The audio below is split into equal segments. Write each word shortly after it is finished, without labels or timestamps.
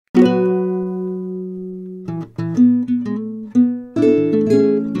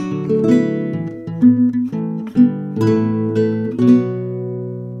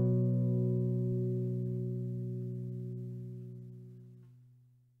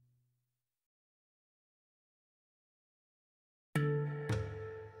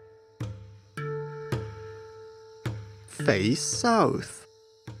Face south.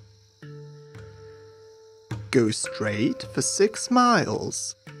 Go straight for 6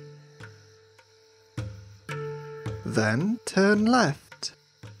 miles. Then turn left.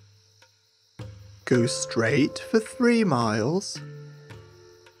 Go straight for 3 miles.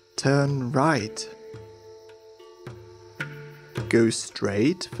 Turn right. Go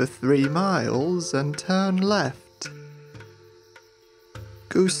straight for 3 miles and turn left.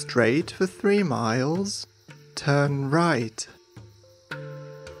 Go straight for 3 miles. Turn right.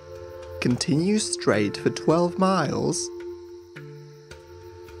 Continue straight for 12 miles.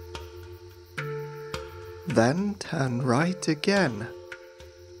 Then turn right again.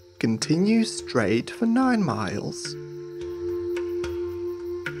 Continue straight for 9 miles.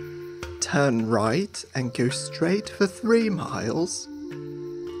 Turn right and go straight for 3 miles.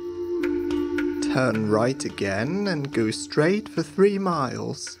 Turn right again and go straight for 3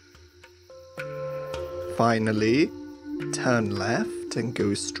 miles. Finally, turn left and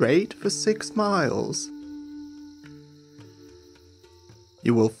go straight for 6 miles.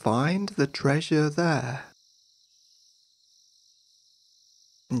 You will find the treasure there.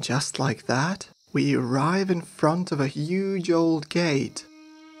 And just like that, we arrive in front of a huge old gate.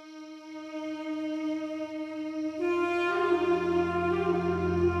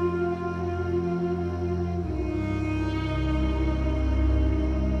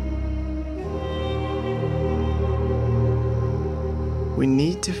 We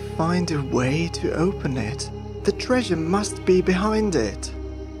need to find a way to open it. The treasure must be behind it.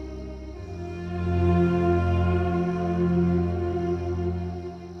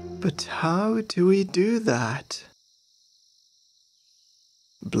 But how do we do that?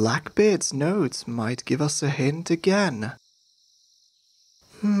 Blackbeard's notes might give us a hint again.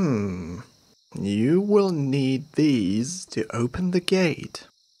 You will need these to open the gate.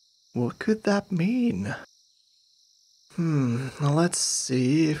 What could that mean? Let's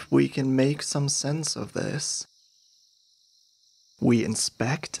see if we can make some sense of this. We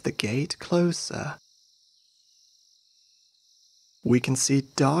inspect the gate closer. We can see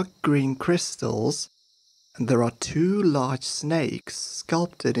dark green crystals, and there are 2 large snakes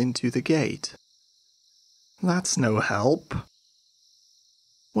sculpted into the gate. That's no help.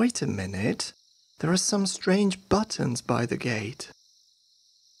 Wait a minute, there are some strange buttons by the gate.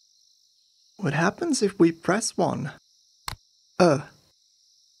 What happens if we press one?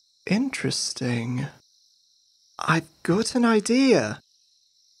 Interesting. I've got an idea.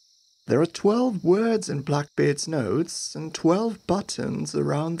 There are 12 words in Blackbeard's notes and 12 buttons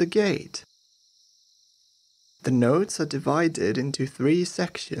around the gate. The notes are divided into 3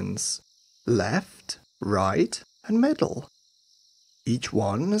 sections: left, right, and middle. Each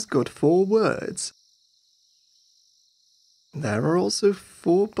one has got 4 words. There are also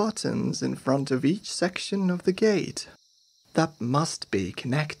 4 buttons in front of each section of the gate. That must be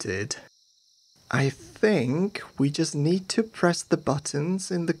connected. I think we just need to press the buttons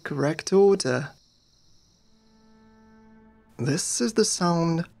in the correct order. This is the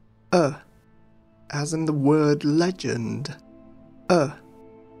sound as in the word legend.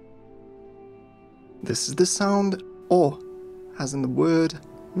 This is the sound o, as in the word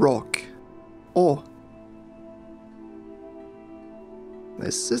rock. O.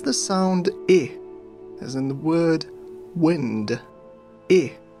 This is the sound I, as in the word wind.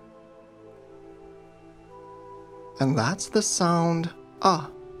 I. And that's the sound a,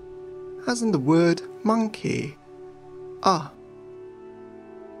 as in the word monkey. A.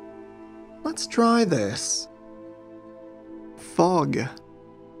 Let's try this. Fog.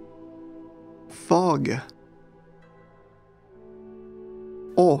 Fog.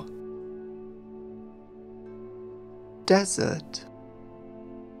 O. Desert.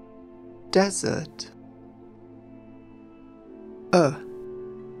 Desert.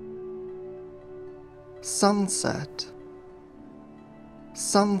 Sunset.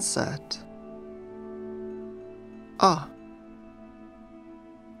 Sunset.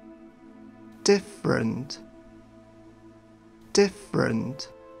 Different. Different.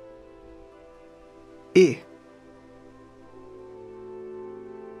 I.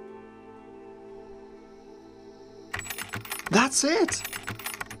 That's it!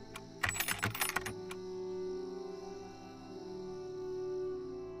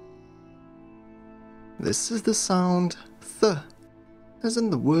 This is the sound th, as in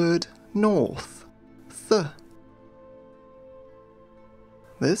the word north. th.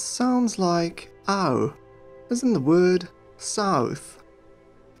 This sounds like ow, as in the word south.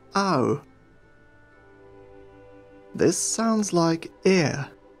 Ow. This sounds like ear,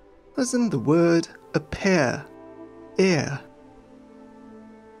 as in the word appear. Ear.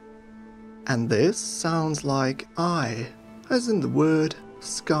 And this sounds like eye, as in the word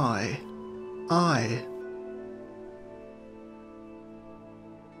sky. Eye.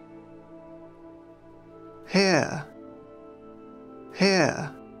 Hair.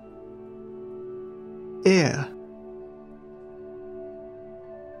 Hair. Ear.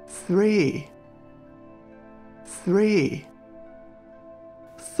 3. 3.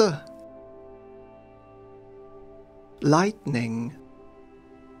 Th. Lightning.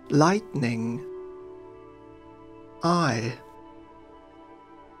 Lightning. I.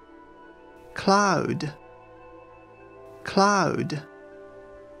 Cloud. Cloud.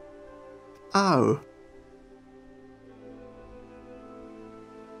 Ow.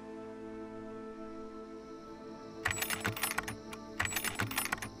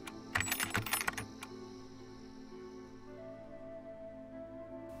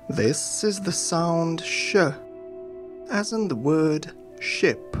 This is the sound sh, as in the word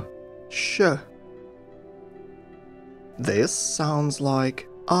ship. Sh. This sounds like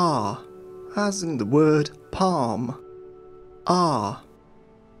ah, as in the word palm. Ah.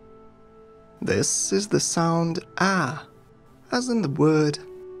 This is the sound ah, as in the word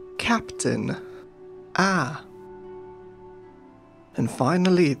captain. Ah. And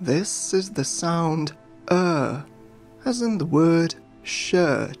finally, this is the sound as in the word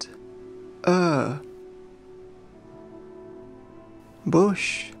shirt.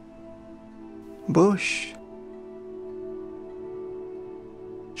 Bush. Bush.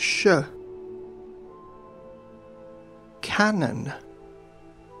 Sh. Cannon.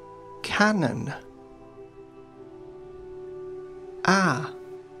 Cannon. Ah.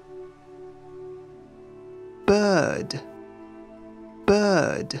 Bird.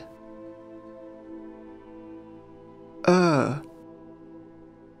 Bird.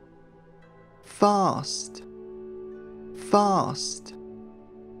 Fast. Fast.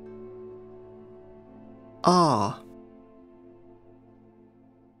 Ah.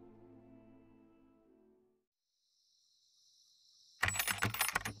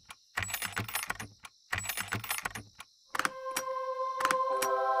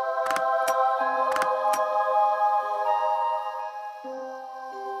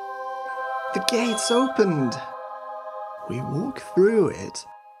 The gate's opened. We walk through it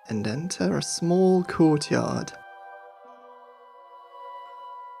and enter a small courtyard.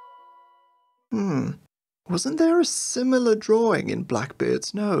 Wasn't there a similar drawing in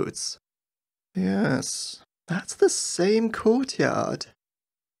Blackbeard's notes? Yes, that's the same courtyard.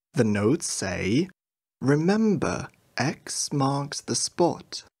 The notes say, remember, X marks the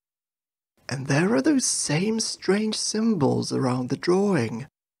spot. And there are those same strange symbols around the drawing.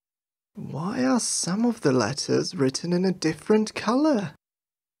 Why are some of the letters written in a different colour?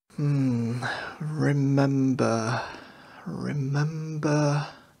 Remember.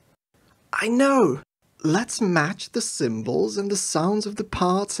 I know! Let's match the symbols and the sounds of the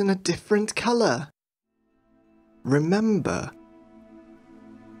parts in a different colour. Remember.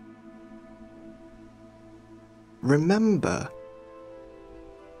 Remember.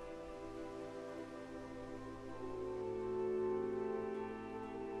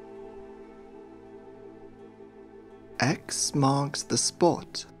 X marks the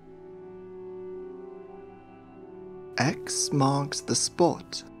spot. X marks the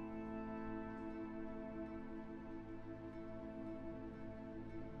spot.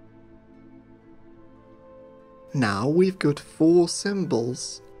 Now we've got 4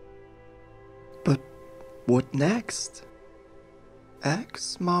 symbols. But what next?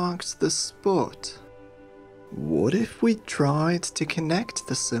 X marks the spot. What if we tried to connect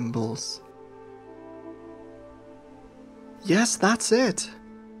the symbols? Yes, that's it.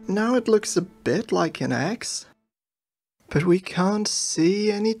 Now it looks a bit like an X. But we can't see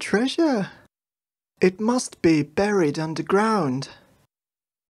any treasure. It must be buried underground.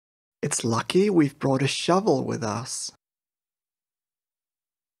 It's lucky we've brought a shovel with us.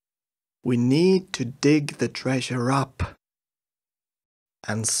 We need to dig the treasure up.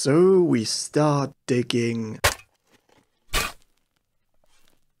 And so we start digging.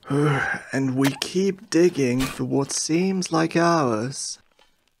 And we keep digging for what seems like hours.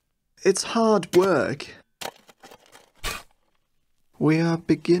 It's hard work. We are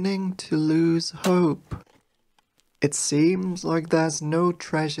beginning to lose hope. It seems like there's no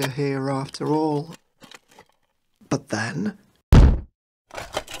treasure here after all. But then...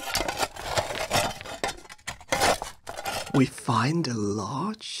 we find a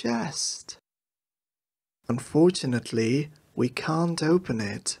large chest. Unfortunately, we can't open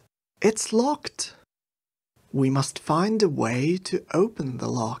it. It's locked. We must find a way to open the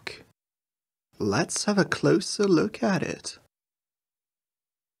lock. Let's have a closer look at it.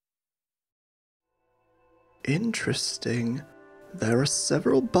 Interesting. There are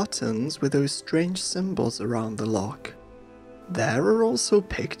several buttons with those strange symbols around the lock. There are also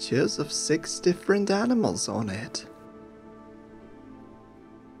pictures of 6 different animals on it.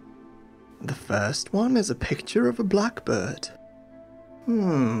 The first one is a picture of a blackbird.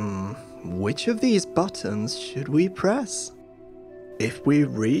 Which of these buttons should we press? If we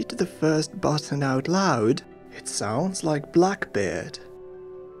read the first button out loud, it sounds like Blackbeard.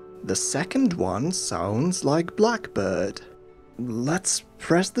 The second one sounds like Blackbird. Let's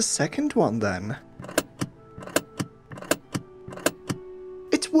press the second one then.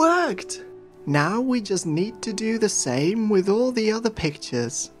 It worked! Now we just need to do the same with all the other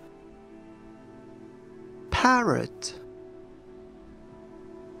pictures. Parrot.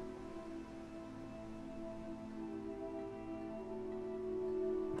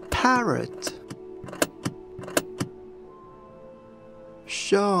 Parrot.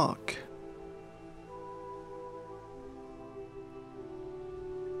 Shark.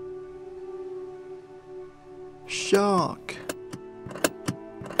 Shark.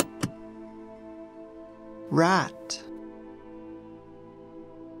 Rat.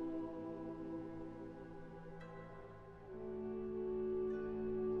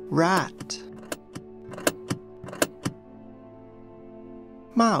 Rat.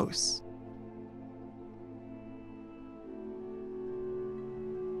 Mouse.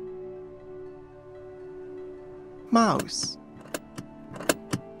 Mouse.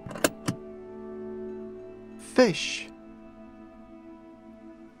 Fish.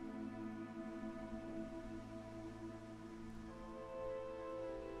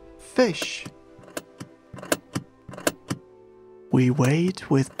 Fish. We wait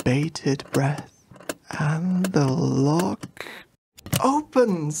with bated breath, and the lock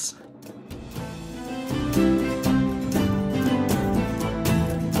opens.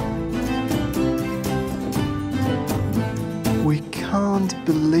 We can't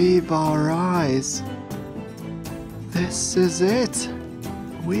believe our eyes. This is it.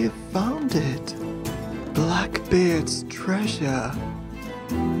 We've found it. Blackbeard's treasure.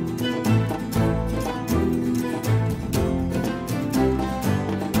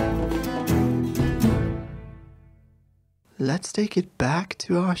 Let's take it back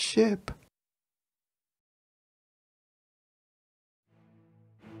to our ship.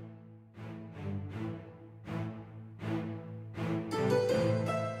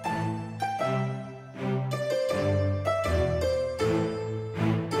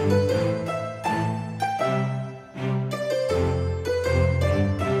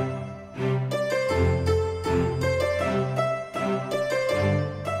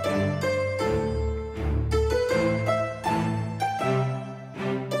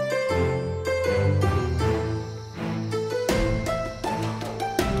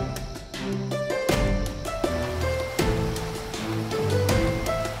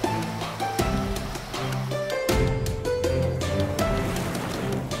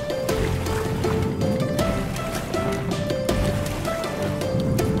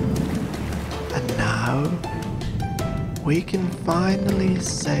 We can finally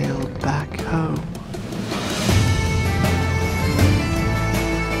sail back home.